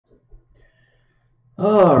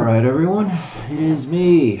All right, everyone. It is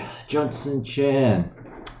me, Junson Chan,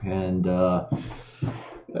 and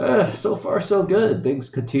so far so good. Things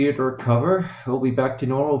continue to recover. We'll be back to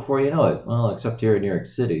normal before you know it. Well, except here in New York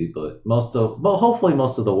City, but hopefully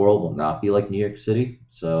most of the world will not be like New York City.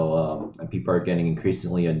 So, and people are getting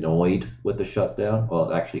increasingly annoyed with the shutdown.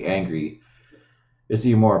 Well, actually, angry is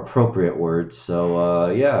the more appropriate word. So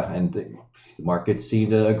yeah, and the markets seem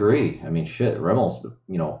to agree. I mean, shit, Remmel's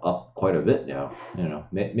up quite a bit now.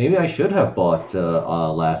 Maybe I should have bought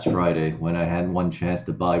last Friday when I had one chance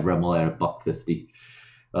to buy Remmel at $1.50.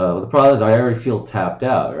 The problem is I already feel tapped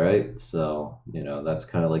out, right? So that's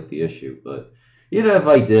kind of like the issue. But even if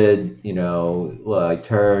I did, well, I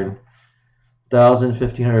turn 1,000,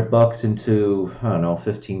 1,500 bucks into, I don't know,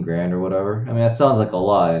 15 grand or whatever. I mean, that sounds like a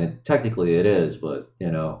lot, and technically it is, but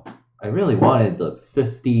I really wanted the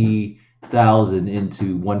 50,000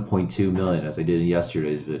 into 1.2 million as I did in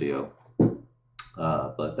yesterday's video.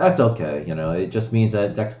 But that's okay. It just means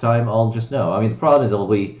that next time I'll just know. I mean, the problem is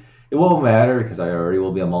it won't matter because I already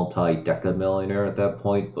will be a multi-deca millionaire at that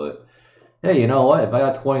point, but hey, you know what? If I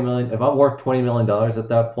got 20 million, if I'm worth $20 million at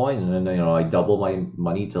that point, and then I double my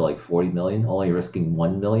money to like 40 million, only risking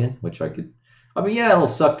 1 million, which I could. I mean, yeah, it'll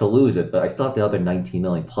suck to lose it, but I still have the other 19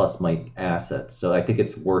 million plus my assets, so I think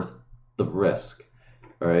it's worth the risk,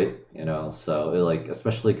 right? So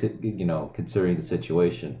especially considering the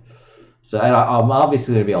situation. So I'm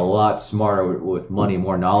obviously going to be a lot smarter with money,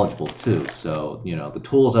 more knowledgeable too. So the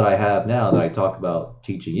tools that I have now that I talk about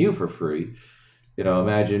teaching you for free.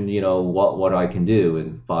 Imagine, what I can do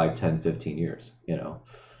in 5, 10, 15 years,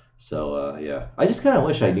 So, yeah, I just kind of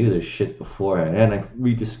wish I knew this shit beforehand. And I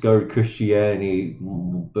rediscovered Christianity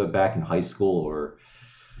back in high school or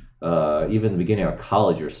even the beginning of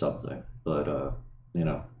college or something. But, it's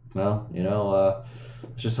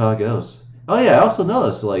just how it goes. Oh, yeah, I also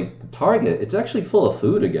noticed, like, Target, it's actually full of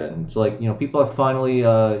food again. It's like, people have finally,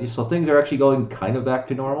 so things are actually going kind of back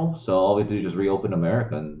to normal. So all we have to do is just reopen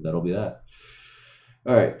America, and that'll be that.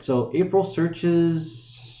 All right, so April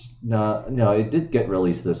searches, no, it did get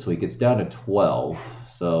released this week. It's down to 12,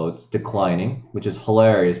 so it's declining, which is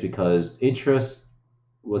hilarious because interest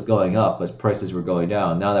was going up as prices were going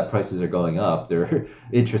down. Now that prices are going up, their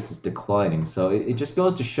interest is declining. So it just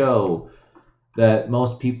goes to show that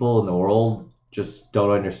most people in the world just don't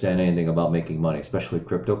understand anything about making money, especially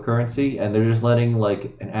cryptocurrency, and they're just letting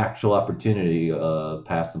like an actual opportunity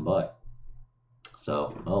pass them by.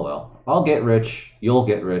 So, oh well. I'll get rich, you'll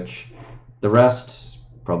get rich. The rest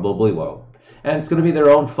probably won't. And it's going to be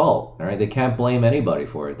their own fault, all right? They can't blame anybody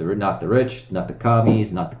for it. They're not the rich, not the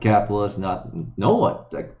commies, not the capitalists, no one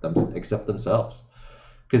except themselves.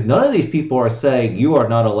 Because none of these people are saying you are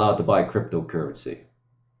not allowed to buy cryptocurrency.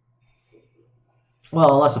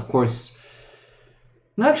 Well, unless, of course,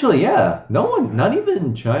 actually, yeah, no one, not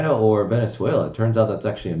even China or Venezuela. It turns out that's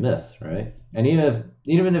actually a myth, right? And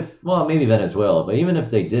even if, well, maybe Venezuela, but even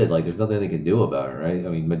if they did, like, there's nothing they can do about it, right? I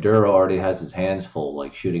mean, Maduro already has his hands full,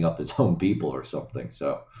 like, shooting up his own people or something.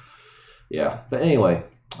 So, yeah. But anyway,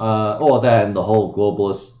 all of that and the whole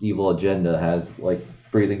globalist evil agenda has, like,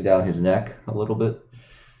 breathing down his neck a little bit.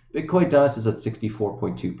 Bitcoin dominance is at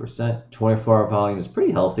 64.2%. 24-hour volume is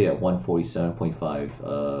pretty healthy at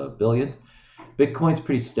 147.5 billion. Bitcoin's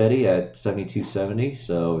pretty steady at 72.70,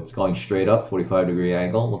 so it's going straight up, 45-degree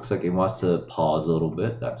angle. Looks like it wants to pause a little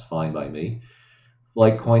bit. That's fine by me.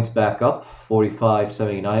 Litecoin's back up,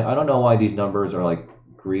 45.79. I don't know why these numbers are like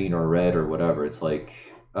green or red or whatever. It's like,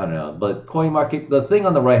 I don't know. But coin market, the thing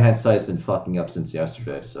on the right-hand side has been fucking up since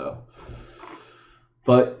yesterday, so.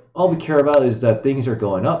 But all we care about is that things are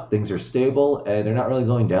going up, things are stable, and they're not really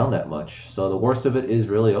going down that much. So the worst of it is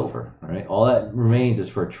really over, right? All that remains is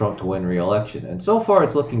for Trump to win re-election. And so far,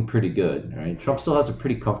 it's looking pretty good, right? Trump still has a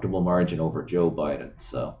pretty comfortable margin over Joe Biden,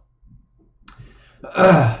 so.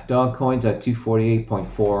 Dogecoin's at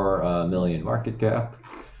 248.4 million market cap.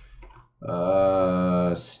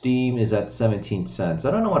 Steam is at 17 cents.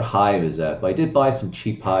 I don't know what Hive is at, but I did buy some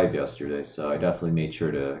cheap Hive yesterday, so I definitely made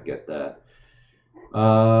sure to get that.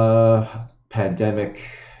 Pandemic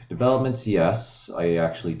developments, yes, I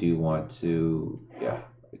actually do want to, yeah,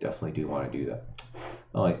 I definitely do want to do that.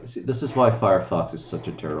 Oh, see, this is why Firefox is such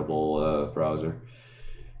a terrible browser.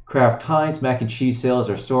 Kraft Heinz mac and cheese sales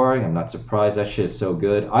are soaring. I'm not surprised. That shit is so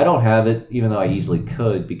good. I don't have it, even though I easily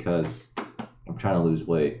could, because I'm trying to lose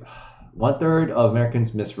weight. 1/3 of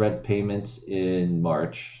Americans misread payments in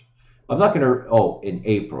March. I'm not going to, in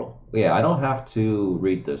April. Yeah, I don't have to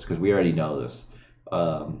read this because we already know this.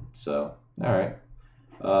 So, all right.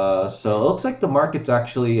 So it looks like the market's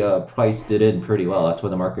actually priced it in pretty well. That's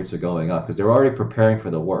when the markets are going up because they're already preparing for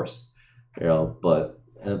the worst. But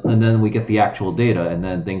and then we get the actual data, and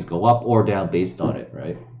then things go up or down based on it,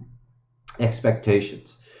 right?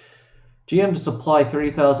 Expectations. GM to supply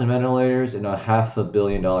 30,000 ventilators in a $500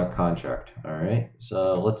 million contract. All right,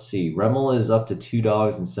 so let's see. Remel is up to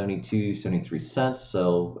 $2.73.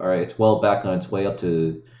 So, all right, it's well back on its way up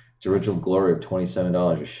to its original glory of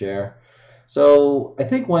 $27 a share. So I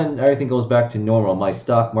think when everything goes back to normal, my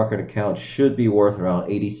stock market account should be worth around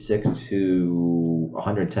 $86,000 to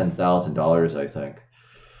 $110,000, I think.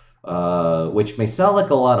 Which may sound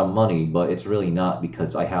like a lot of money, but it's really not,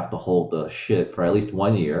 because I have to hold the shit for at least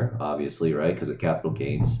 1 year, obviously, right? Because of capital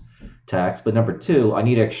gains tax. But number two, I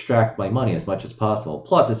need to extract my money as much as possible.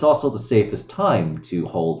 Plus, it's also the safest time to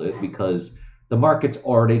hold it, because the market's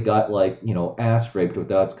already got, like, you know, ass raped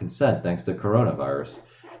without its consent thanks to coronavirus.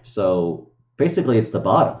 So basically, it's the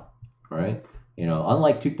bottom, right? You know,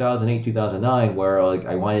 unlike 2008, 2009, where like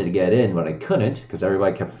I wanted to get in, but I couldn't because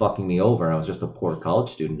everybody kept fucking me over, and I was just a poor college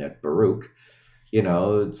student at Baruch. You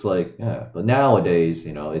know, it's like, yeah. But nowadays,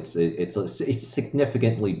 you know, it's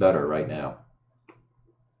significantly better right now.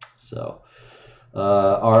 So,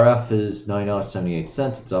 RF is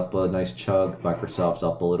 $9.78. It's up a nice chunk. Microsoft's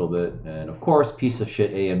up a little bit, and of course, piece of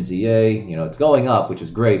shit AMZA. You know, it's going up, which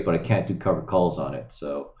is great, but I can't do covered calls on it,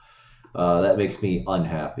 so that makes me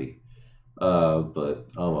unhappy. But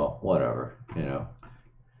oh well, whatever, you know.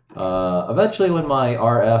 Eventually, when my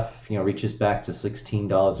RF, you know, reaches back to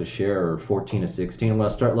 $16 a share or 14 to 16, I'm gonna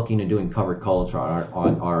start looking at doing covered calls on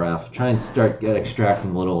RF. Try and start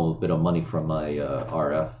extracting a little bit of money from my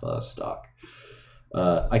RF stock.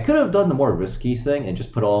 I could have done the more risky thing and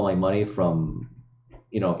just put all my money from,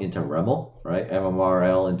 you know, into Remel, right?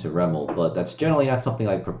 MMRL into Remel, but that's generally not something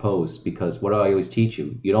I propose, because what do I always teach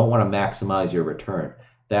you? You don't want to maximize your return.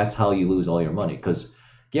 That's how you lose all your money. Because,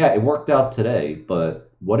 yeah, it worked out today,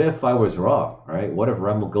 but what if I was wrong, right? What if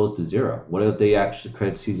Remel goes to zero? What if they actually,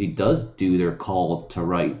 Credit Suisse does do their call to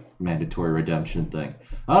write mandatory redemption thing?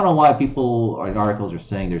 I don't know why people in articles are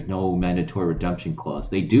saying there's no mandatory redemption clause.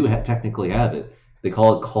 They do technically have it. They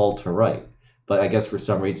call it call to write. But I guess for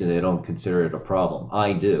some reason they don't consider it a problem.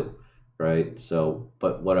 I do, right? So,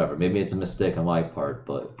 but whatever. Maybe it's a mistake on my part,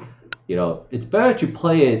 but, you know, it's better to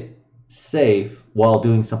play it safe while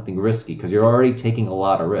doing something risky, because you're already taking a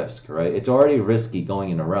lot of risk, right? It's already risky going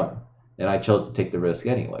in a realm, and I chose to take the risk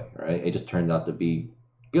anyway, right? It just turned out to be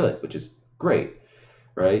good, which is great,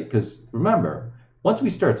 right? Because remember, once we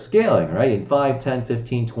start scaling, right, in 5, 10,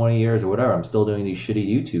 15, 20 years or whatever, I'm still doing these shitty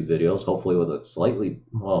YouTube videos, hopefully with a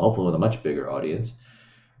hopefully with a much bigger audience,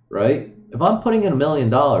 right? If I'm putting in $1 million,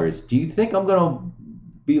 do you think I'm going to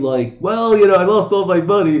be like, well, you know, I lost all my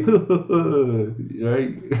money,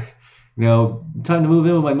 right? You know, time to move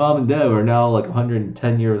in with my mom and dad who are now like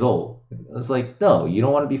 110 years old. It's like, no, you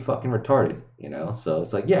don't want to be fucking retarded, you know? So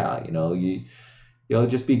it's like, yeah, you know,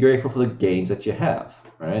 just be grateful for the gains that you have,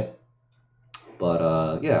 right?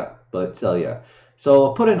 But, yeah, but still, yeah. So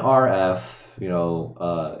I'll put in RF, you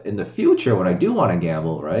know, in the future when I do want to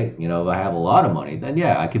gamble, right? You know, if I have a lot of money, then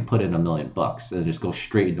yeah, I could put in $1 million and just go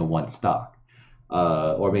straight into one stock.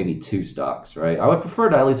 Or maybe two stocks, right? I would prefer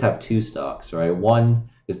to at least have two stocks, right? One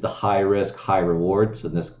is the high risk, high reward.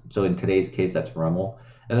 So in today's case, that's Remel.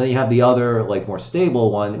 And then you have the other, like, more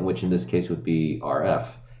stable one, which in this case would be RF.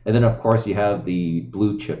 And then of course you have the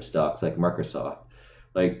blue chip stocks like Microsoft.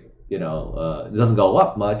 Like, you know, it doesn't go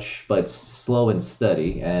up much, but it's slow and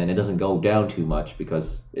steady, and it doesn't go down too much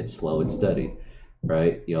because it's slow and steady,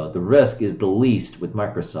 right? You know, the risk is the least with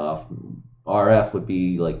Microsoft. RF would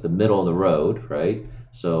be like the middle of the road, right?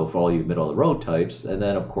 So for all you middle of the road types, and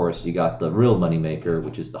then of course you got the real moneymaker,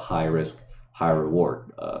 which is the high risk, high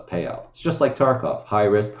reward payout. It's just like Tarkov, high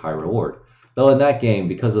risk, high reward. Though in that game,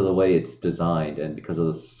 because of the way it's designed and because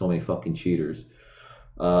of so many fucking cheaters,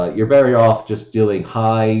 you're better off just doing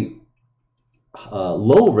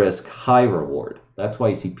low risk, high reward. That's why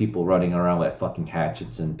you see people running around with fucking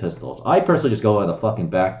hatchets and pistols. I personally just go with a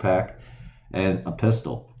fucking backpack and a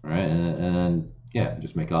pistol, right? And yeah,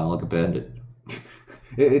 just make out like a bandit.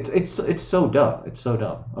 It's so dumb. It's so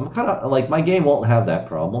dumb. I'm kind of like, my game won't have that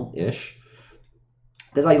problem ish,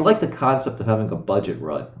 because I like the concept of having a budget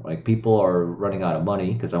run. Like, people are running out of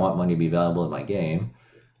money because I want money to be valuable in my game,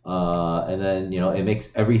 and then, you know, it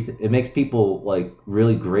makes people like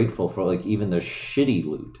really grateful for like even the shitty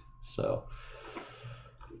loot. So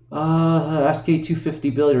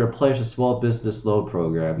SK250 billion replenishes a small business loan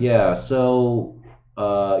program. Yeah, so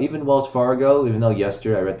even Wells Fargo, even though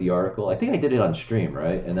yesterday I read the article, I think I did it on stream,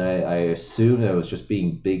 right? And I assumed it was just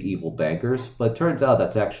being big evil bankers, but it turns out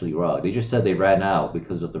that's actually wrong. They just said they ran out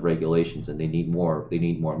because of the regulations and they need more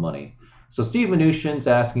money. So Steve Mnuchin's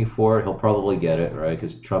asking for it. He'll probably get it, right?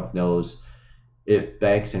 Because Trump knows if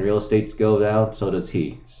banks and real estates go down, so does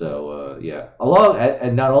he. So yeah,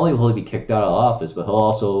 and not only will he be kicked out of office, but he'll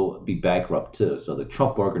also be bankrupt too. So the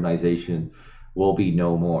Trump organization will be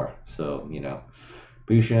no more. So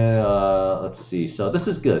let's see. So this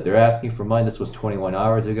is good. They're asking for mine. This was 21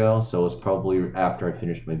 hours ago, so it's probably after I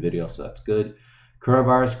finished my video. So that's good.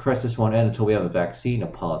 Coronavirus crisis won't end until we have a vaccine.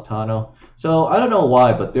 Napolitano. So I don't know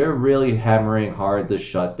why, but they're really hammering hard this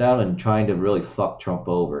shutdown and trying to really fuck Trump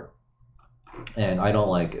over. And I don't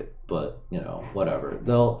like it, but whatever.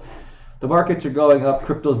 The markets are going up,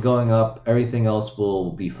 crypto's going up, everything else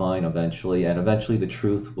will be fine eventually, and eventually the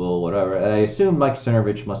truth will whatever. And I assume Mike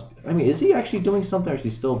Cernovich is he actually doing something, or is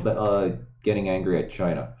he still getting angry at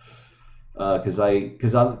China? Because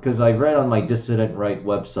I read on my dissident right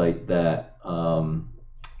website that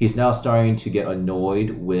he's now starting to get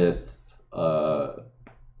annoyed with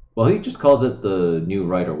he just calls it the new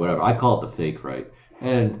right or whatever. I call it the fake right,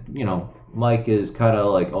 and Mike is kind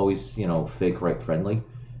of like always, fake right friendly,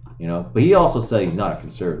 but he also said he's not a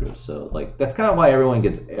conservative. So like, that's kind of why everyone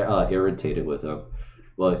gets irritated with him.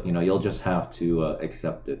 But, you'll just have to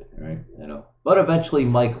accept it, right? But eventually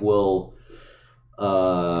Mike will,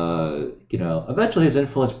 eventually his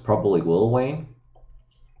influence probably will wane.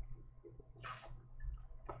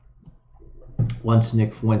 Once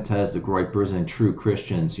Nick Fuentes, the Groypers, and true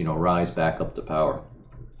Christians, rise back up to power.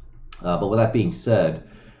 But with that being said,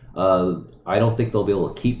 I don't think they'll be able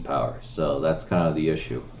to keep power, so that's kind of the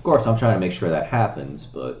issue. Of course, I'm trying to make sure that happens,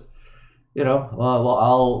 but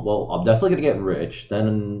I'm definitely gonna get rich.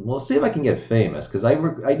 Then we'll see if I can get famous, because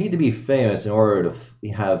I need to be famous in order to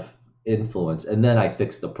have influence, and then I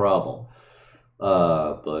fix the problem.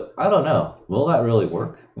 But I don't know. Will that really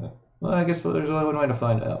work? Well, I guess there's only one way to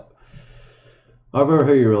find out. I remember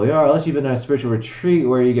who you really are. Unless you've been in a spiritual retreat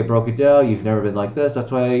where you get broken down, you've never been like this.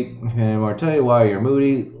 That's why I'll tell you why you're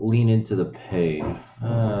moody. Lean into the pain.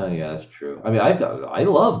 Yeah, that's true. I mean, I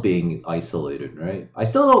love being isolated, right? I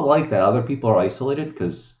still don't like that other people are isolated,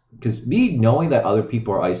 because me knowing that other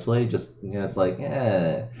people are isolated, just it's like,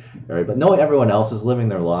 all right. But knowing everyone else is living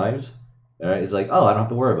their lives, all right, it's like, oh, I don't have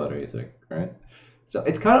to worry about anything, right? So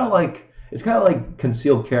it's kind of like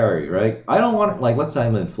concealed carry, right? I don't want, like, let's say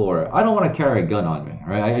I'm in Florida. I don't want to carry a gun on me,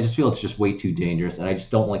 right? I just feel it's just way too dangerous, and I just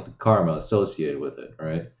don't like the karma associated with it,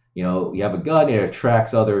 right? You have a gun, it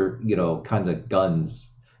attracts other, kinds of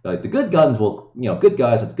guns. Like the good guns will, good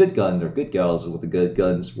guys with good guns, or good gals with the good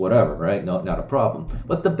guns, whatever, right? No, not a problem.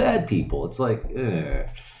 But it's the bad people. It's like,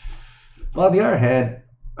 Well, on the other hand,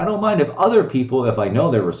 I don't mind if other people, if I know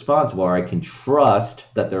they're responsible, or I can trust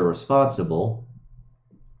that they're responsible,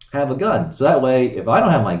 have a gun. So that way, if I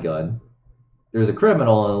don't have my gun, there's a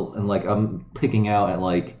criminal, and like I'm picking out at,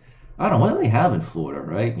 like, I don't know, what do they have in Florida,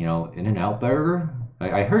 right? In-N-Out Burger.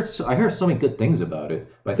 I heard so many good things about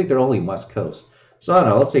it, but I think they're only West Coast. So I don't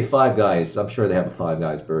know. Let's say Five Guys. I'm sure they have a Five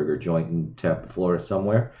Guys burger joint in Tampa, Florida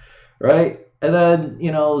somewhere, right? And then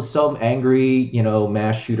some angry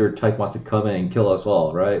mass shooter type wants to come in and kill us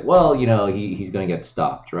all, right? Well, he's gonna get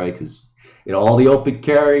stopped, right? Because all the open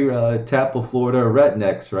carry Tampa, Florida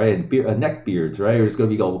rednecks, right, and neckbeards, right, are just going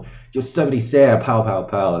to be go Yosemite Sam, pow, pow,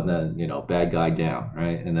 pow, and then, bad guy down,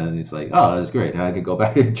 right? And then it's like, oh, that's great. Now I can go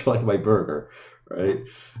back and enjoy my burger, right?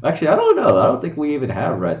 Actually, I don't know. I don't think we even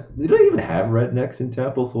have we don't even have rednecks in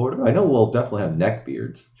Tampa, Florida. I know we'll definitely have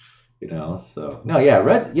neckbeards, so. No, yeah,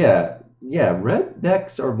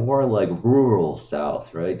 rednecks are more like rural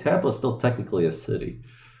South, right? Tampa's still technically a city.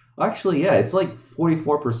 Actually, yeah, it's like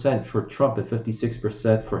 44% for Trump and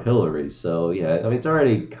 56% for Hillary. So, yeah, I mean, it's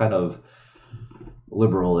already kind of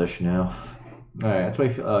liberal-ish now. All right, that's what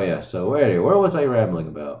I feel. Oh, yeah, so where was I rambling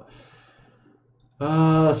about?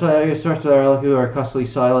 So I guess starts with our who are constantly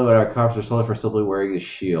silent when our cops are silent for simply wearing the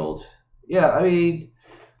shield. Yeah, I mean,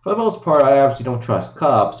 for the most part, I obviously don't trust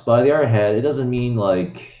cops, but on the other hand, it doesn't mean,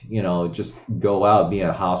 like, just go out and be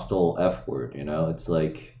a hostile F word, It's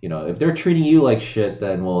like, if they're treating you like shit,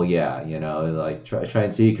 then, well, yeah, like, try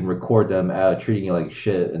and see you can record them treating you like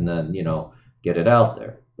shit, and then, get it out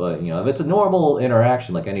there. But, if it's a normal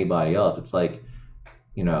interaction like anybody else, it's like,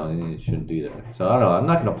 you shouldn't do that. So, I don't know. I'm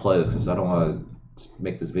not going to play this because I don't want to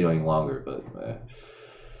make this video any longer, but,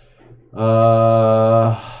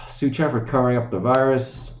 Sue Chan for covering up the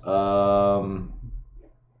virus. So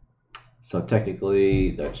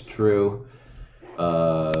technically, that's true.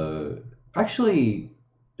 Actually,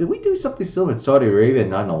 did we do something similar in Saudi Arabia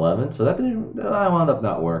in 9/11? So that wound up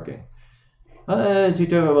not working. When it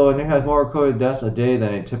has more COVID deaths a day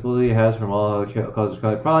than it typically has from all causes of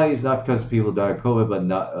COVID. Probably it's not because people die of COVID, but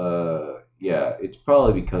not. Yeah, it's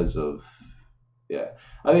probably because of. Yeah,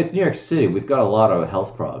 I mean, it's New York City. We've got a lot of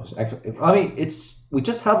health problems. Actually, I mean, it's we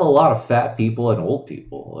just have a lot of fat people and old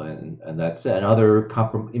people, and that's it, and other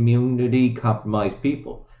immunity compromised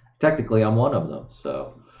people. Technically, I'm one of them.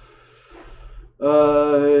 So,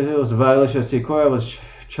 it was a violation of Sequoia. Was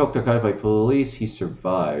choked out by police. He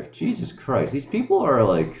survived. Jesus Christ, these people are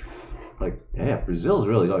like, yeah, Brazil's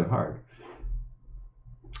really going hard.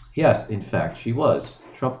 Yes, in fact, she was.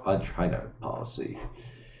 Trump on China policy.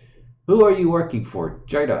 Who are you working for?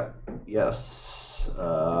 China. Yes.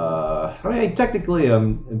 I mean, technically,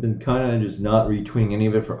 I've been kind of just not retweeting any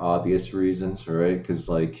of it for obvious reasons, right? Because,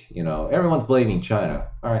 like, you know, everyone's blaming China.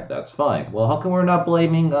 All right, that's fine. Well, how come we're not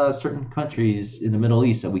blaming certain countries in the Middle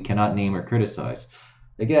East that we cannot name or criticize?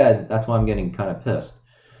 Again, that's why I'm getting kind of pissed.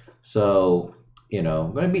 So, you know,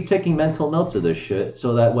 I'm going to be taking mental notes of this shit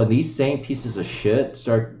so that when these same pieces of shit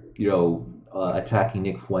start, you know, attacking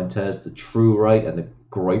Nick Fuentes, the true right, and the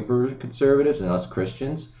Groyper conservatives and us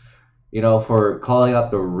Christians, you know, for calling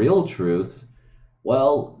out the real truth,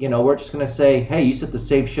 well, you know, we're just going to say, hey, you said the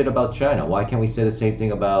same shit about China. Why can't we say the same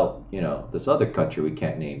thing about, you know, this other country we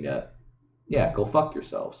can't name yet? Yeah, go fuck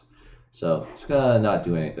yourselves. So, just going to not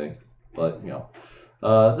do anything. But, you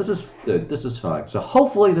know, this is good. This is fine. So,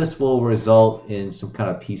 hopefully this will result in some kind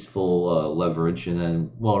of peaceful leverage, and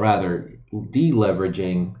then, well, rather,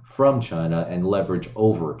 deleveraging from China and leverage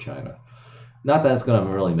over China. Not that it's going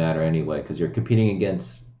to really matter anyway, because you're competing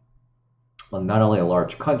against, well, not only a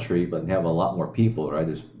large country, but they have a lot more people, right?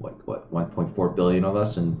 There's what 1.4 billion of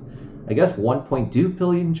us, and I guess 1.2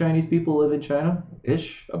 billion Chinese people live in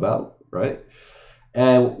China-ish, about, right?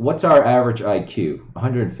 And what's our average IQ?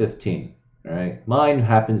 115, right? Mine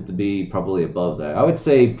happens to be probably above that. I would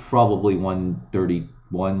say probably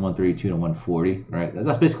 131, 132 to 140, right?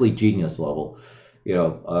 That's basically genius level, you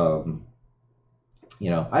know.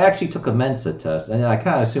 I actually took a Mensa test, and I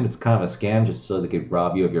kind of assume it's kind of a scam just so they could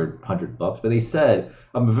rob you of your $100. But they said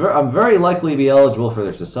I'm very likely to be eligible for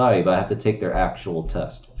their society, but I have to take their actual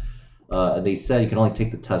test. And they said you can only take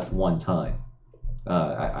the test one time.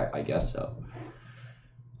 I guess so.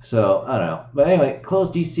 So I don't know. But anyway,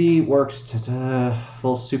 closed DC works.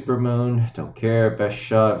 Full supermoon. Don't care. Best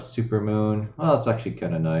shot of supermoon. Well, it's actually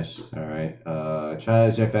kind of nice. All right.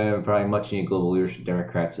 China's probably much needed global leadership,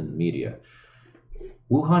 Democrats, and the media.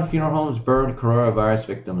 Wuhan funeral homes burned, coronavirus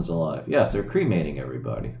victims alive. Yes, they're cremating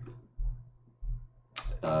everybody.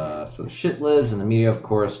 So the shit lives, and the media, of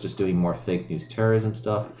course, just doing more fake news terrorism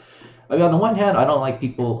stuff. I mean, on the one hand, I don't like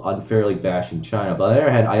people unfairly bashing China. But on the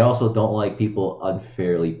other hand, I also don't like people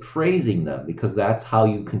unfairly praising them, because that's how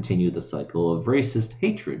you continue the cycle of racist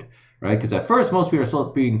hatred, right? Because at first, most people are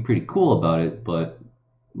still being pretty cool about it, but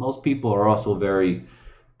most people are also very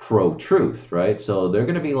pro-truth, right? So they're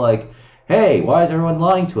going to be like, hey, why is everyone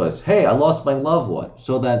lying to us? Hey, I lost my loved one.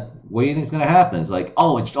 So that, what do you think is going to happen? It's like,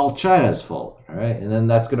 oh, it's all China's fault, right? And then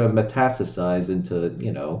that's going to metastasize into,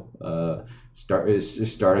 you know, start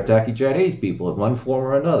attacking Chinese people in one form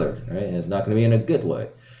or another, right? And it's not going to be in a good way.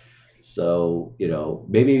 So, you know,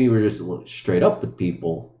 maybe we were just a little straight up with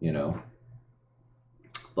people, you know.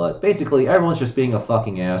 But basically, everyone's just being a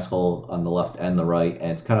fucking asshole on the left and the right,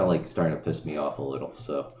 and it's kind of like starting to piss me off a little,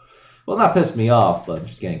 so... Well, not piss me off, but I'm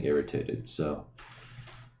just getting irritated. So,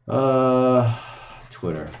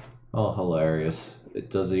 Twitter. Oh, hilarious. It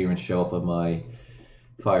doesn't even show up on my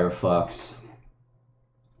Firefox.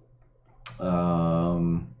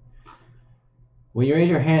 When you raise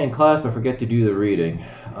your hand in class but forget to do the reading.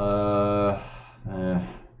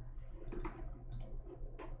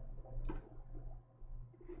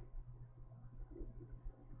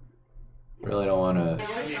 Really don't want to.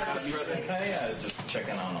 Just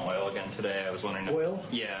checking on oil again today. I was wondering. Oil?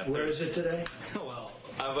 Yeah. Where is it today? Well,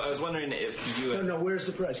 I was wondering if you. No, where's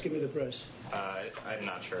the price? Give me the price. I'm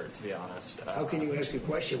not sure, to be honest. How can you ask a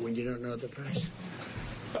question when you don't know the price?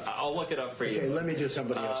 I'll look it up for you. Okay, let me do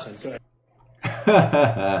somebody else then. Go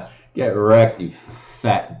ahead. Get wrecked, you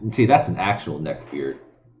fat. See, that's an actual neck beard.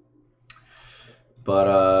 But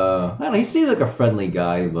I don't know, he seems like a friendly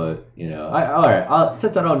guy, but you know, all right.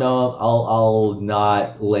 Since I don't know him, I'll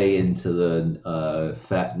not lay into the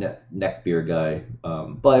fat neckbeard guy.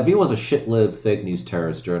 But if he was a shit-lived fake news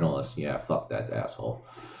terrorist journalist, yeah, fuck that asshole.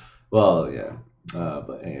 Well, yeah.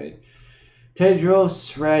 But anyway,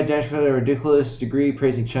 Tedros ran dash for a ridiculous degree,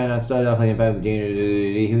 praising China and started off playing bad with Dana.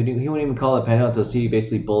 He wouldn't even call it panel until he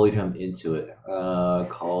basically bullied him into it.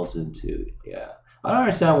 Calls into yeah. I don't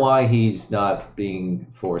understand why he's not being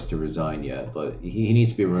forced to resign yet, but he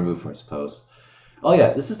needs to be removed from his post. Oh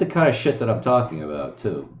yeah, this is the kind of shit that I'm talking about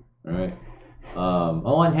too, right? On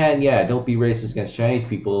one one hand, yeah, don't be racist against Chinese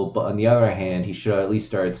people, but on the other hand, he should have at least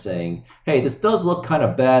started saying, hey, this does look kind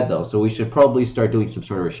of bad though, so we should probably start doing some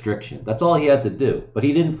sort of restriction. That's all he had to do, but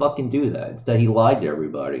he didn't fucking do that. Instead, he lied to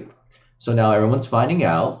everybody. So now everyone's finding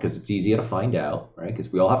out, because it's easier to find out, right?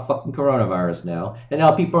 Because we all have fucking coronavirus now, and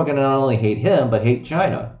now people are going to not only hate him, but hate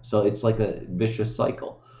China. So it's like a vicious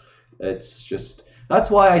cycle. It's just, that's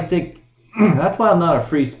why I think, that's why I'm not a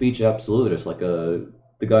free speech absolutist, like the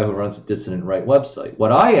guy who runs a dissident right website.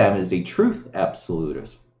 What I am is a truth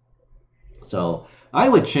absolutist. So I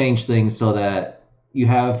would change things so that you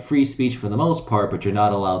have free speech for the most part, but you're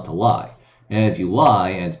not allowed to lie. And if you lie,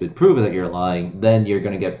 and it's been proven that you're lying, then you're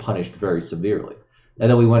going to get punished very severely. And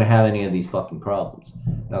then we wouldn't have any of these fucking problems.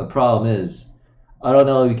 Now the problem is, I don't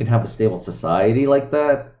know if you can have a stable society like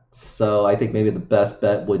that. So I think maybe the best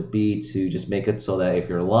bet would be to just make it so that if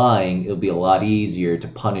you're lying, it'll be a lot easier to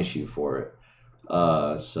punish you for it.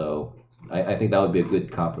 So I think that would be a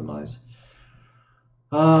good compromise.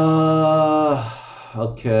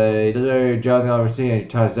 Okay. Doesn't matter if your job's not overseen, your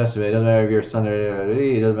time is estimated. Doesn't matter if your son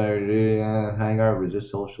doesn't matter. Hang out,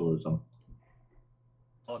 resist socialism.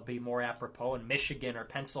 It'd be more apropos in Michigan or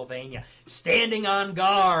Pennsylvania, standing on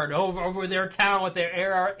guard over their town with their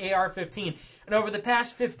AR-15. And over the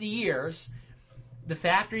past 50 years, the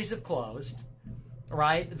factories have closed,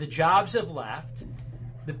 right? The jobs have left.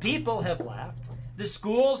 The people have left. The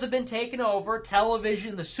schools have been taken over.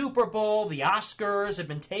 Television, the Super Bowl, the Oscars have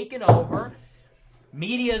been taken over.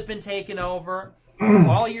 Media has been taken over.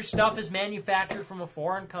 All your stuff is manufactured from a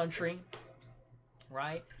foreign country,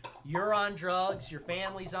 right? You're on drugs. Your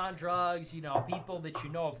family's on drugs. You know, people that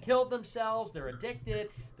you know have killed themselves. They're addicted.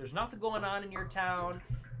 There's nothing going on in your town.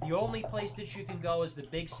 The only place that you can go is the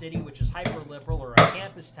big city, which is hyper-liberal, or a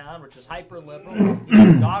campus town, which is hyper-liberal.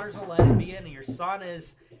 Your daughter's a lesbian, and your son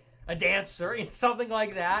is a dancer, something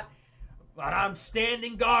like that. But I'm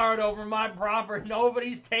standing guard over my property.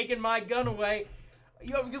 Nobody's taking my gun away.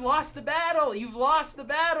 You lost the battle. You've lost the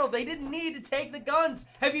battle. They didn't need to take the guns.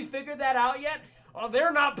 Have you figured that out yet? Oh,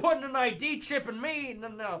 they're not putting an ID chip in me.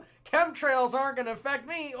 No. Chemtrails aren't going to affect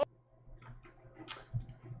me.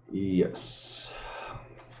 Yes.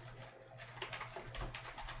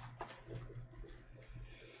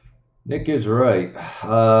 Nick is right.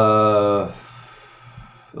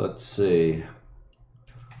 Let's see.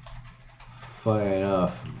 Funny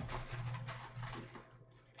enough.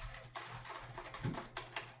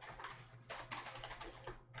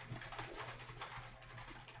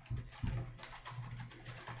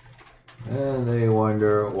 And they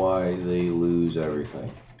wonder why they lose everything.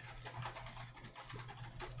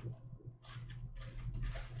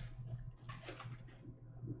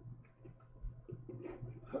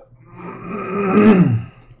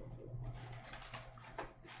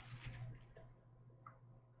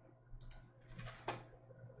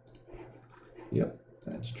 Yep,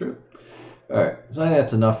 that's true. Alright, so I think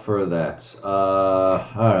that's enough for that.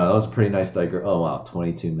 I don't know, that was a pretty nice digression. Oh wow,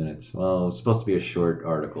 22 minutes. Well, it was supposed to be a short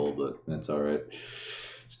article, but that's alright.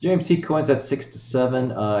 So JMC coins at 6 to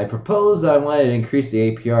 7. I proposed I wanted to increase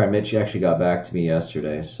the APR, and Mitch actually got back to me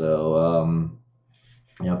yesterday. So,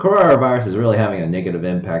 you know, coronavirus is really having a negative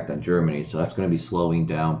impact on Germany, so that's going to be slowing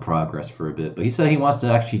down progress for a bit. But he said he wants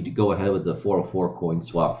to actually go ahead with the 404 coin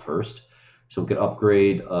swap first, so we could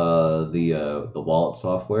upgrade the wallet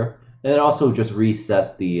software. And then also just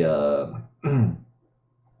reset the APR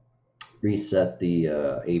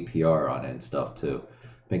on it and stuff too,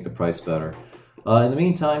 make the price better. In the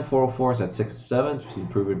meantime, 404 is at 6 to 7, which is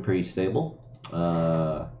improving pretty stable.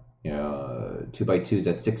 You know, 2x2 is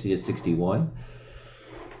at 60 to 61.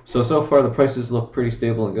 So far the prices look pretty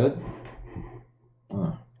stable and good.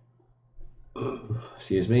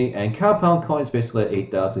 Excuse me. And compound coins basically at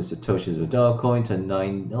 8,000 satoshis of Dogecoin to a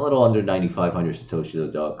little under 9,500 satoshis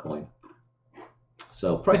of Dogecoin.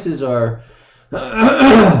 So prices are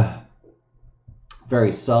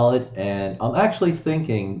very solid, and I'm actually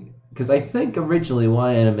thinking, because I think originally we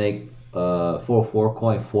wanted to make 404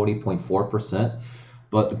 coin 40.4%,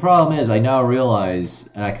 but the problem is I now realize,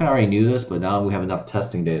 and I kind of already knew this, but now we have enough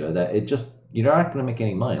testing data that it just, you're not going to make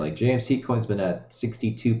any money. Like JMC coin's been at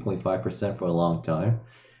 62.5% for a long time,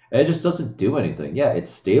 and it just doesn't do anything. Yeah, it's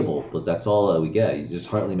stable, but that's all that we get. It just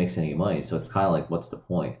hardly makes any money, so it's kind of like, what's the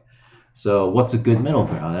point? So what's a good middle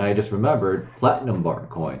ground? And I just remembered Platinum Bar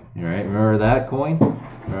coin. All right, remember that coin? All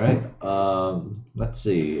right. Let's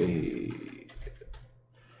see.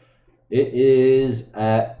 It is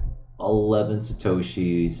at 11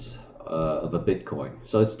 satoshis of a Bitcoin,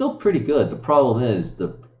 so it's still pretty good. The problem is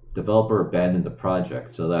the developer abandoned the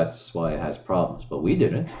project, so that's why it has problems. But we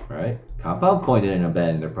didn't, right? Compound Coin didn't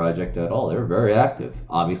abandon their project at all. They were very active.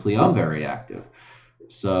 Obviously, I'm very active.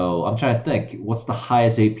 So I'm trying to think, what's the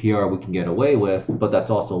highest APR we can get away with, but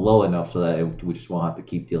that's also low enough so that we just won't have to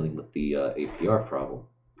keep dealing with the APR problem.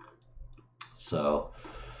 So,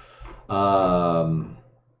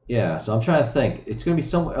 yeah, so I'm trying to think. It's going to be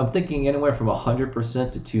somewhere, I'm thinking anywhere from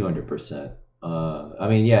 100% to 200%. I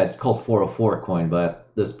mean, yeah, it's called 404 coin, but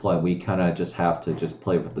at this point, we kind of just have to just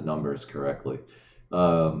play with the numbers correctly.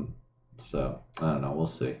 So, I don't know, we'll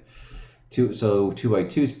see. So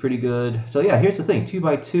 2x2 is pretty good. So yeah, here's the thing.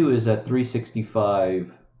 2x2 is at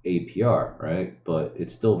 365 APR, right? But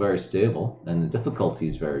it's still very stable, and the difficulty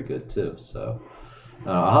is very good too. So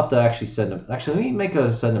I'll have to actually let me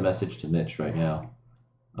send a message to Mitch right now.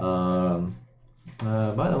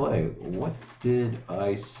 By the way, what did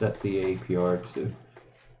I set the APR to?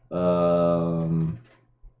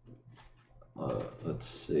 Let's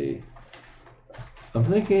see. I'm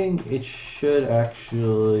thinking it should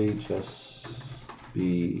actually just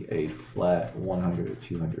be a flat 100 or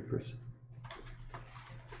 200%.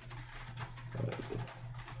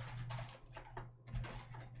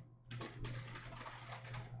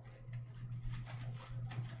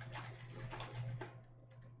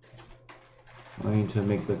 I mean to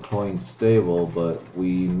make the coin stable, but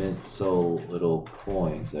we mint so little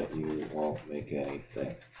coins that you won't make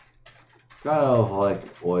anything. Kind of like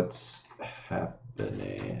what's happened to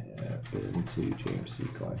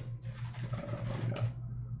JMC coin.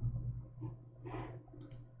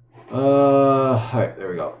 Alright, there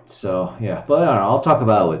we go. So, yeah, but I don't know, I'll talk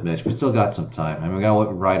about it with Mitch. We still got some time. I mean, we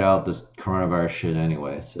gotta ride out this coronavirus shit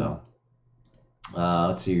anyway, so.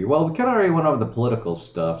 Let's see. Well, we kind of already went over the political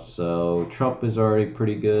stuff, so Trump is already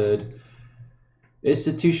pretty good.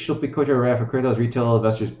 Institutional Bitcoin ran for cryptos. Retail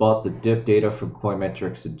investors bought the dip data from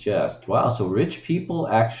Coinmetrics suggest. Wow, so rich people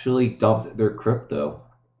actually dumped their crypto.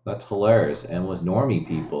 That's hilarious. And was normie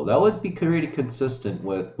people. That would be pretty consistent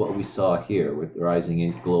with what we saw here with rising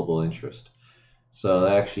in global interest. So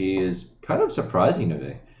that actually is kind of surprising to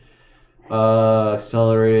me.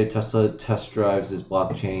 Accelerated Tesla test drives this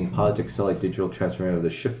blockchain. Project accelerate digital transformation of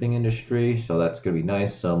the shipping industry. So that's going to be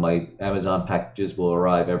nice. So my Amazon packages will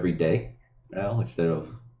arrive every day now instead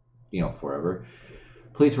of, forever.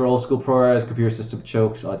 Please for old school ProRes computer system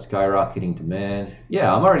chokes on skyrocketing demand.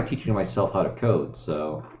 Yeah, I'm already teaching myself how to code.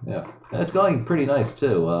 So yeah, and it's going pretty nice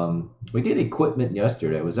too. We did equipment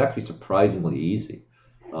yesterday. It was actually surprisingly easy.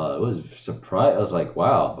 It was I was like,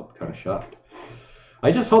 wow, I'm kind of shocked.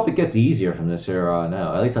 I just hope it gets easier from this era on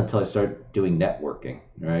out, at least until I start doing networking,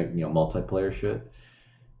 right? Multiplayer shit.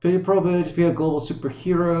 Video Pro will just be a global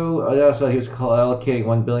superhero. Also, he was allocating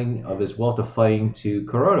 $1 billion of his wealth of fighting to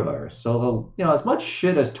coronavirus. So, as much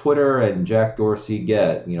shit as Twitter and Jack Dorsey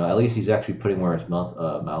get, at least he's actually putting where his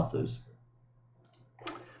mouth is.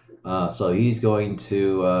 So he's going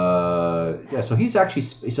to, So he's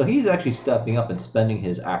actually stepping up and spending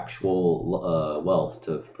his actual wealth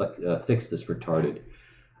to fix this retarded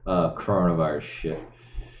coronavirus shit.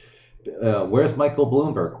 Where's Michael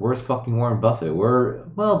Bloomberg? Where's fucking Warren Buffett?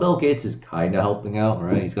 Bill Gates is kind of helping out,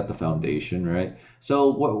 right? He's got the foundation, right?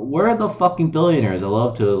 So where are the fucking billionaires that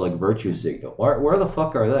love to virtue signal? Where the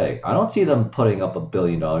fuck are they? I don't see them putting up $1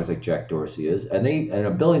 billion like Jack Dorsey is, and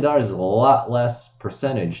 $1 billion is a lot less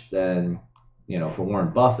percentage than for Warren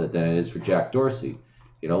Buffett than it is for Jack Dorsey.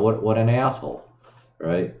 What an asshole,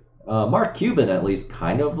 right? Mark Cuban at least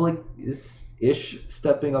kind of is ish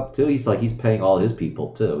stepping up too. He's paying all his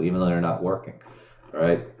people too, even though they're not working,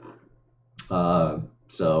 right?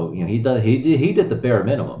 So he did the bare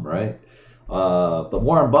minimum, right? But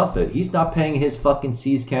Warren Buffett, he's not paying his fucking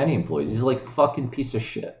Seas Candy employees. He's like fucking piece of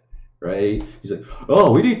shit, right? He's like,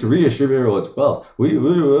 oh, we need to redistribute everyone's wealth. We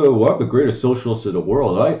want the greatest socialist in the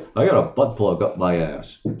world. I got a butt plug up my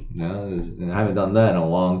ass. And I haven't done that in a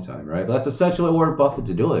long time, right? But that's essentially what Warren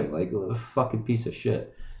Buffett's doing, like a fucking piece of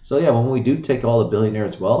shit. So yeah, when we do take all the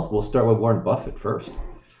billionaires' wealth, we'll start with Warren Buffett first.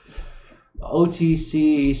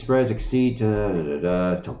 OTC spreads exceed,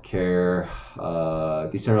 don't care.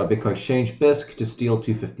 Decentralized Bitcoin Exchange, BISC to steal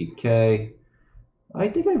 250K. I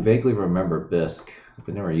think I vaguely remember BISC. I've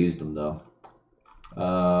never used them though.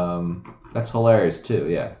 That's hilarious too.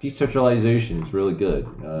 Yeah, decentralization is really good.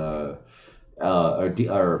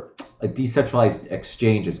 A decentralized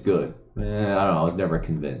exchange is good. I don't know. I was never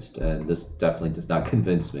convinced, and this definitely does not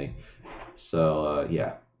convince me. So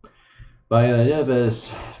yeah. By as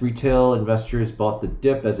retail investors bought the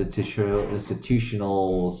dip as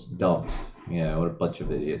institutionals dumped. Yeah, what a bunch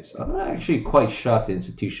of idiots. I'm actually quite shocked that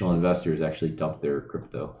institutional investors actually dumped their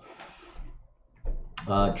crypto.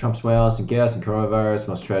 Trump's White House and gas and coronavirus,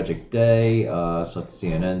 most tragic day. So it's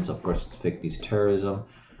CNN, so of course it's fake news terrorism.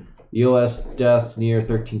 U.S. deaths near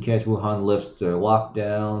 13K. Wuhan lifts their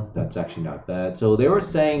lockdown. That's actually not bad. So they were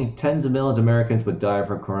saying tens of millions of Americans would die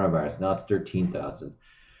from coronavirus. Now it's 13,000.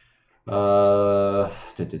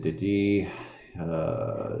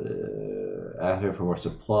 After for more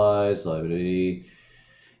supplies, liability.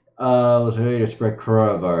 Was ready to spread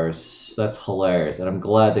coronavirus. That's hilarious, and I'm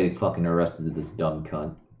glad they fucking arrested this dumb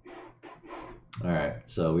cunt. Alright,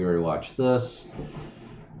 so we already watched this.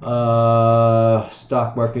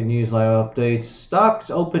 Stock market news live updates. Stocks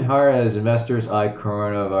open higher as investors eye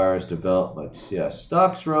coronavirus developments. Yes,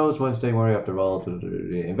 stocks rose Wednesday morning after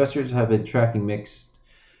volatility. Investors have been tracking mixed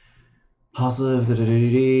positive.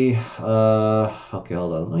 Okay,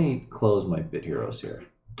 hold on. Let me close my BitHeroes here.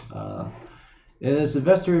 In this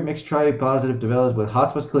investor mixed try positive develops with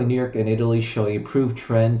hotspots including New York and Italy showing improved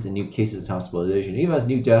trends in new cases and hospitalization. Even as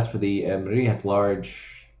new deaths for the Emery has large.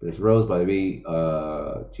 This rose by the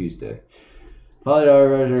Tuesday. Holiday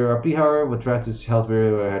however, with Francis health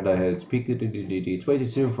had its peak. It's way too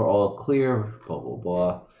soon for all clear. Blah blah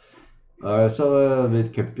blah. So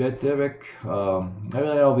mid pandemic. I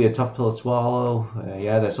really know it'll be a tough pill to swallow.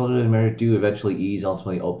 Yeah, that soldiers in America do eventually ease,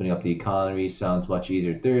 ultimately opening up the economy. Sounds much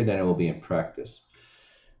easier in theory than it will be in practice.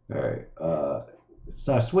 All right. It's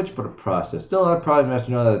not a switch, but a process. Still, a lot of private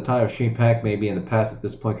investors know that the time of extreme panic may be in the past. At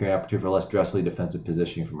this point, creating opportunity for less drastically defensive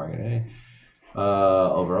positioning for market A.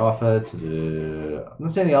 Over offense. I'm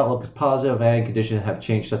not saying the outlook is positive. And conditions have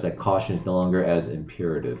changed such that caution is no longer as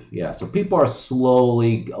imperative. Yeah, so people are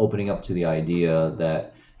slowly opening up to the idea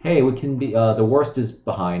that, hey, we can be the worst is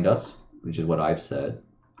behind us, which is what I've said.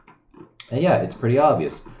 And yeah, it's pretty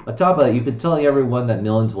obvious. On top of that, you've been telling everyone that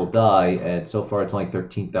millions will die, and so far it's only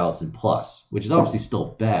 13,000 plus, which is obviously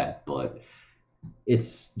still bad, but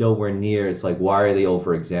it's nowhere near. It's like, why are they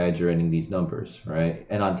over-exaggerating these numbers, right?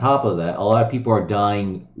 And on top of that, a lot of people are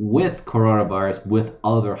dying with coronavirus with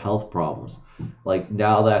other health problems. Like,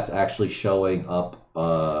 now that's actually showing up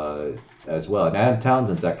as well. And Adam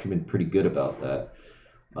Townsend's actually been pretty good about that.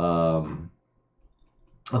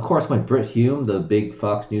 Of course, when Britt Hume, the big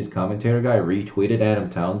Fox News commentator guy, retweeted Adam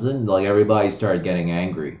Townsend, like everybody started getting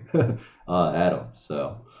angry at him.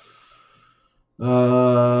 So,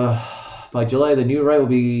 by July, the new right will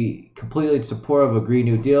be completely in support of a Green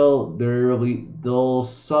New Deal. There'll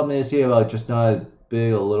some say about just not as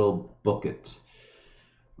big a little bucket.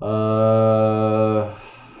 I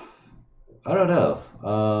don't know.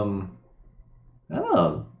 I don't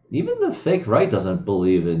know. Even the fake right doesn't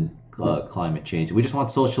believe in climate change. We just want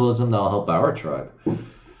socialism that'll help our tribe.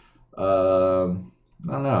 I don't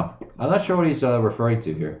know. I'm not sure what he's referring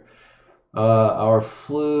to here. Our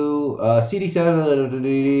flu, CDC,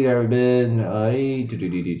 there have been,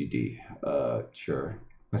 sure.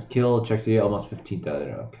 Let's kill, check CD, almost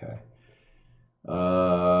 15,000, okay.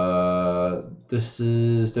 This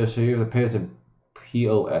is the payers and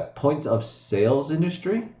POF, point of sales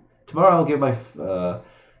industry. Tomorrow I'll give my,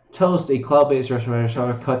 Toast, a cloud-based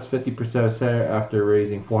restaurant, cuts 50% of salary after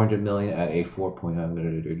raising $400 million at a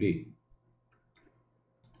 4.9.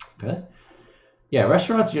 Okay. Yeah,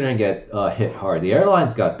 restaurants are going to get hit hard. The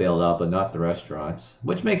airlines got bailed out, but not the restaurants,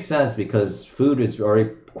 which makes sense because food is already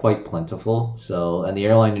quite plentiful. So, and the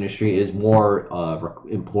airline industry is more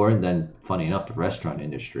important than, funny enough, the restaurant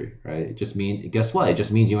industry, right? It just means, guess what? It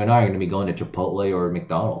just means you and I are going to be going to Chipotle or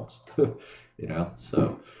McDonald's, you know.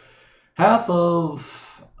 So,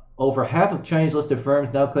 over half of Chinese listed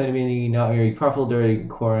firms now claim to be not very profitable during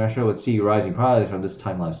Corona would see rising profits from this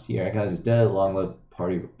time last year. Economics is dead, long-lived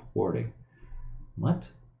party reporting. What?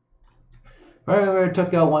 Right,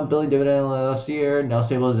 took out $1 billion dividend last year. Now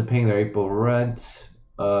stabilized and paying their April rent.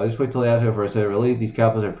 Just wait till they ask for a set of relief. These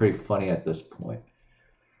capitals are pretty funny at this point.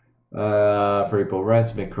 For April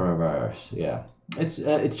rents, make coronavirus. Yeah.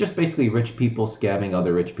 It's just basically rich people scamming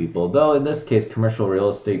other rich people. Though in this case, commercial real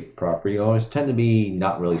estate property owners tend to be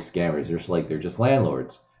not really scammers. They're just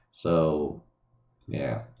landlords. So,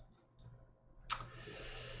 yeah.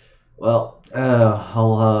 Well,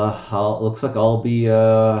 looks like I'll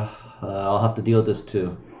have to deal with this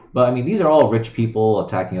too. But I mean, these are all rich people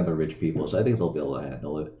attacking other rich people, so I think they'll be able to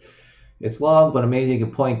handle it. It's long but amazing. You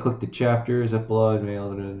can point and click the chapters. Why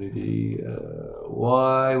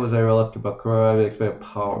was I reluctant about Corona? I expect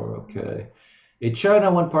power. Okay. A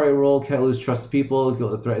China one-party rule can't lose trust of people.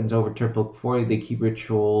 It threatens overturn political authority. They keep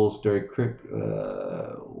rituals during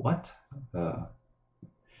what?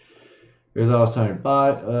 There's always time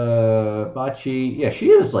Bachi. Yeah,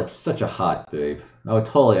 she is like such a hot babe. I would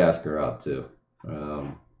totally ask her out too.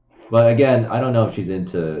 But again, I don't know if she's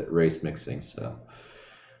into race mixing, so.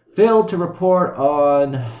 Failed to report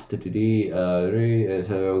on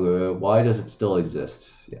why does it still exist?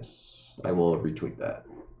 Yes, I will retweet that.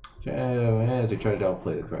 As they try to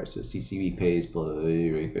downplay the crisis, ECB pays, but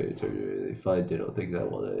if I don't think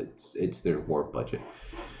that, well, it's their war budget.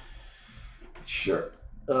 Sure.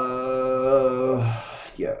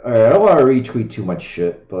 Yeah. All right. I don't want to retweet too much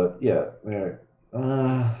shit, but yeah. All right.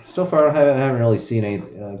 So far, I haven't really seen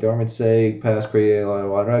anything. Government say pass pre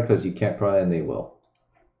because you can't pry, and they will.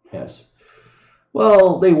 Yes.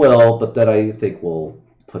 Well, they will, but then I think we'll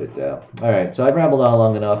put it down. All right. So I've rambled on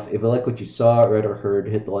long enough. If you like what you saw, read, or heard,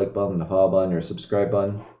 hit the like button, the follow button, or subscribe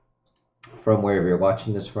button from wherever you're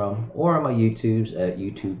watching this from, or on my YouTubes at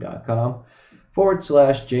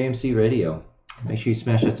youtube.com/JMC Radio. Make sure you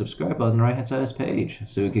smash that subscribe button on the right hand side of this page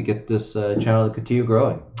so we could get this channel to continue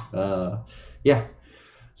growing. Yeah.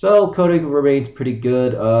 So coding remains pretty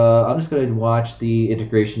good. I'm just going to watch the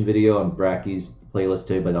integration video on Bracky's playlist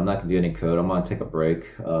today, but I'm not going to do any code. I'm going to take a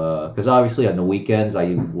break because obviously on the weekends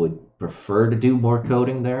I would prefer to do more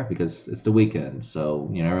coding there because it's the weekend. So,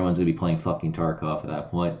 you know, everyone's going to be playing fucking Tarkov at that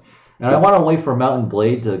point. And I want to wait for Mountain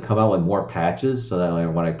Blade to come out with more patches so that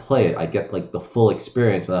when I play it, I get like the full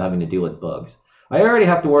experience without having to deal with bugs. I already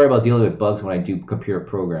have to worry about dealing with bugs when I do computer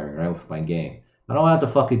programming, right, with my game. I don't want to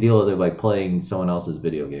have to fucking deal with it by playing someone else's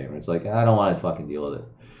video game. It's like, I don't want to fucking deal with it.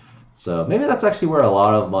 So maybe that's actually where a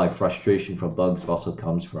lot of my frustration from bugs also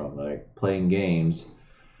comes from, like playing games.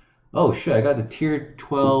 Oh shit, I got the tier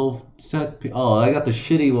 12 set. Oh, I got the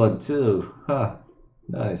shitty one too. Huh.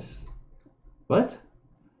 Nice. What?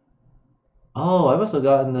 Oh, I must have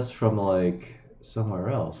gotten this from like somewhere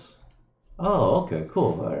else. Oh, okay,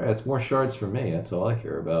 cool. All right, it's more shards for me. That's all I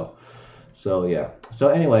care about. So yeah. So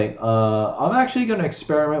anyway, I'm actually going to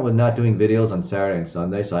experiment with not doing videos on Saturday and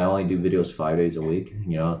Sunday. So I only do videos 5 days a week.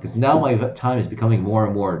 You know, because now my time is becoming more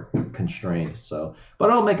and more constrained. So, but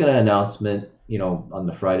I'll make an announcement, you know, on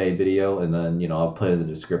the Friday video, and then you know I'll put it in the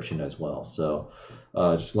description as well. So,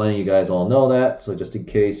 just letting you guys all know that. So just in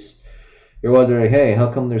case you're wondering, hey,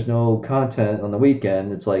 how come there's no content on the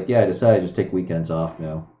weekend? It's like, yeah, I decided to just take weekends off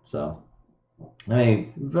now. So. I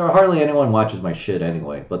mean, hardly anyone watches my shit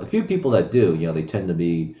anyway, but the few people that do, you know, they tend to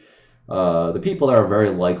be the people that are very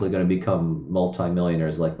likely going to become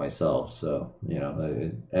multi-millionaires like myself. So, you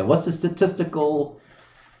know, and what's the statistical,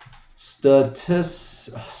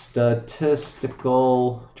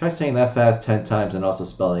 try saying that fast 10 times and also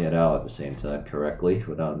spelling it out at the same time correctly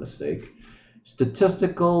without a mistake.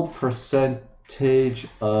 Statistical percentage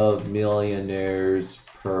of millionaires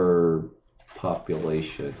per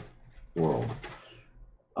population. World.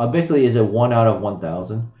 Basically, is it 1 out of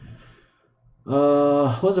 1,000?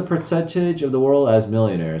 What's the percentage of the world as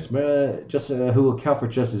millionaires? Who account for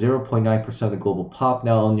just 0.9% of the global pop,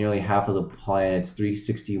 now own nearly half of the planet's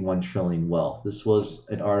 361 trillion wealth. This was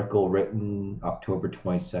an article written October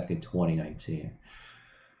 22nd, 2019.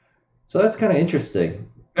 So that's kind of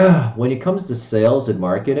interesting. When it comes to sales and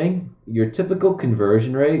marketing, your typical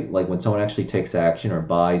conversion rate, like when someone actually takes action or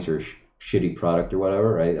buys your shitty product or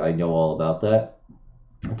whatever, right? I know all about that.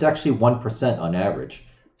 It's actually 1% on average.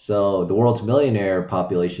 So the world's millionaire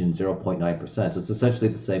population, 0.9%. So it's essentially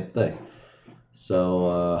the same thing.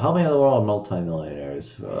 So how many of the world are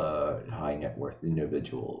multimillionaires? High net worth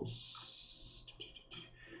individuals.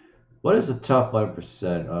 What is the top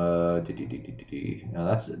 1%? Now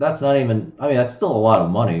that's not even. I mean, that's still a lot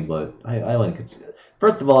of money, but I wouldn't consider.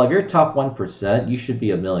 First of all, if you're top 1%, you should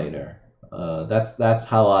be a millionaire. That's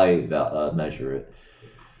how I measure it.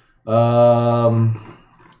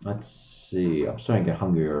 Let's see. I'm starting to get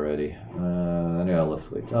hungry already. I gotta lift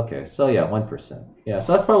weights. Okay, so yeah, 1%. Yeah,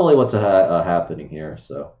 so that's probably what's happening here.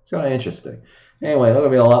 So it's kind of interesting. Anyway, there's gonna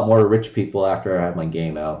be a lot more rich people after I have my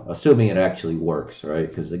game out, assuming it actually works, right?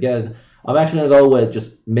 Because again, I'm actually gonna go with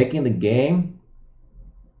just making the game.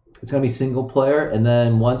 It's going to be single player, and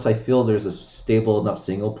then once I feel there's a stable enough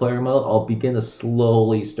single player mode, I'll begin to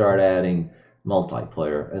slowly start adding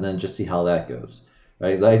multiplayer, and then just see how that goes.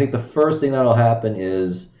 Right? I think the first thing that'll happen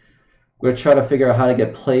is we're going to try to figure out how to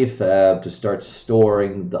get PlayFab to start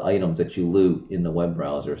storing the items that you loot in the web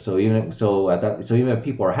browser. So even if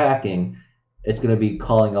people are hacking, it's going to be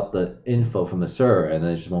calling up the info from the server, and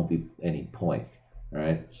there just won't be any point. All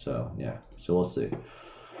right? So yeah, so we'll see.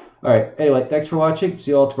 All right. Anyway, thanks for watching.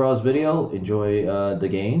 See you all tomorrow's video. Enjoy the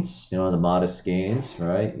gains, you know, the modest gains,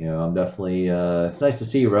 right? You know, I'm definitely. It's nice to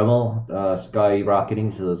see Rebel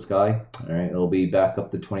skyrocketing to the sky. All right, it'll be back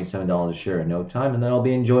up to $27 a share in no time, and then I'll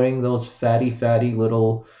be enjoying those fatty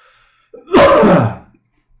little,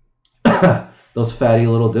 those fatty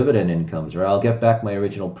little dividend incomes. Right, I'll get back my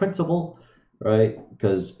original principal. Right,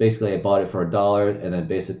 because basically I bought it for $1, and then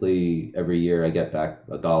basically every year I get back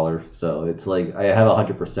 $1. So it's like I have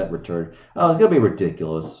 100% return. Oh, it's gonna be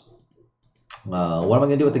ridiculous. What am I going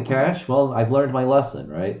to do with the cash? Well, I've learned my lesson,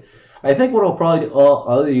 right? I think what I'll probably do,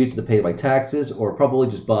 I'll either use it to pay my taxes or probably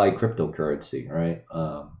just buy cryptocurrency, right?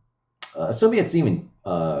 Assuming it's even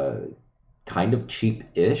kind of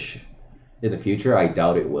cheap-ish in the future. I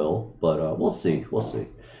doubt it will, but we'll see. We'll see.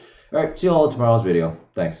 All right, see you all in tomorrow's video.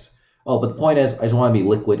 Thanks. Oh, but the point is, I just want to be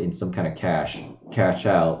liquid in some kind of cash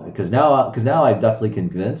out, because now I'm definitely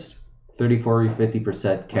convinced.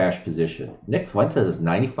 30-40-50% cash position. Nick Fuentes is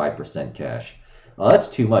 95% cash. That's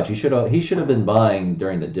too much. He should have been buying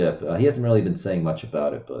during the dip. He hasn't really been saying much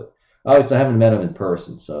about it, but obviously I haven't met him in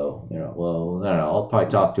person, so well, I don't know. I'll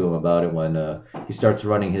probably talk to him about it when he starts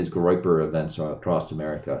running his Groiper events across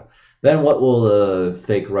America. Then what will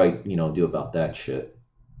Fake Right do about that shit?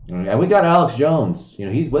 And we got Alex Jones.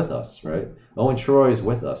 He's with us, right? Owen Troy is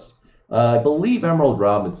with us. I believe Emerald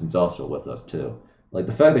Robinson's also with us too. Like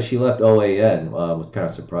the fact that she left OAN was kind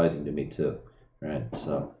of surprising to me too, right?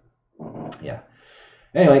 So, yeah.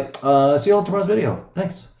 Anyway, see you all in tomorrow's video.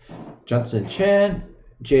 Thanks. Junson Chan,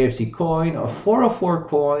 JFC coin, a 404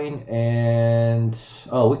 coin, and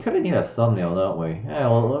we kind of need a thumbnail, don't we? Yeah.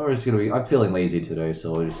 Well, I'm feeling lazy today,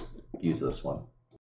 so we'll just use this one.